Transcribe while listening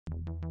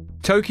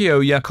Tokyo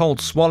Yakult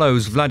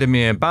Swallows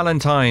Wladimir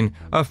Balentien,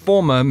 a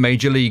former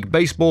Major League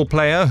Baseball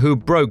player who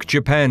broke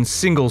Japan's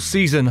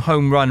single-season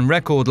home run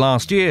record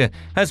last year,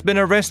 has been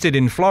arrested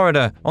in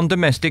Florida on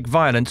domestic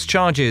violence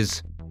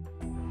charges.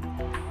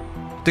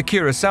 The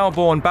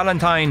Curacao-born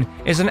Balentien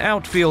is an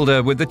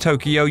outfielder with the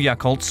Tokyo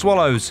Yakult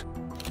Swallows.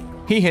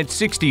 He hit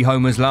 60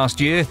 homers last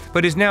year,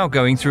 but is now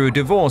going through a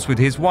divorce with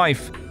his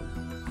wife.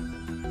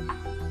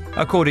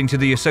 According to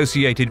the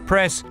Associated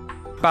Press,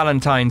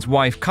 Balentien's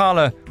wife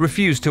Karla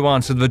refused to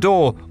answer the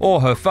door or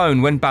her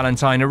phone when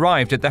Balentien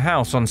arrived at the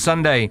house on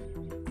Sunday.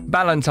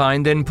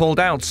 Balentien then pulled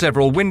out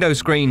several window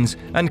screens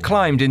and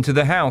climbed into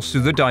the house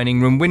through the dining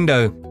room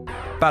window.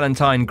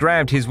 Balentien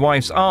grabbed his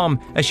wife's arm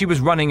as she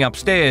was running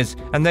upstairs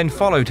and then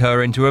followed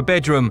her into a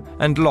bedroom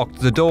and locked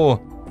the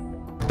door.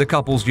 The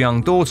couple's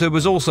young daughter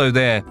was also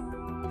there.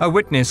 A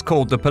witness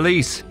called the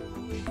police.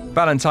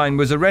 Balentien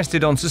was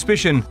arrested on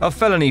suspicion of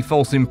felony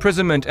false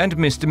imprisonment and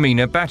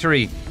misdemeanor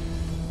battery.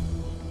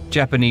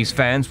 Japanese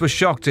fans were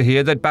shocked to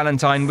hear that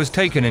Balentien was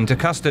taken into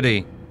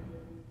custody.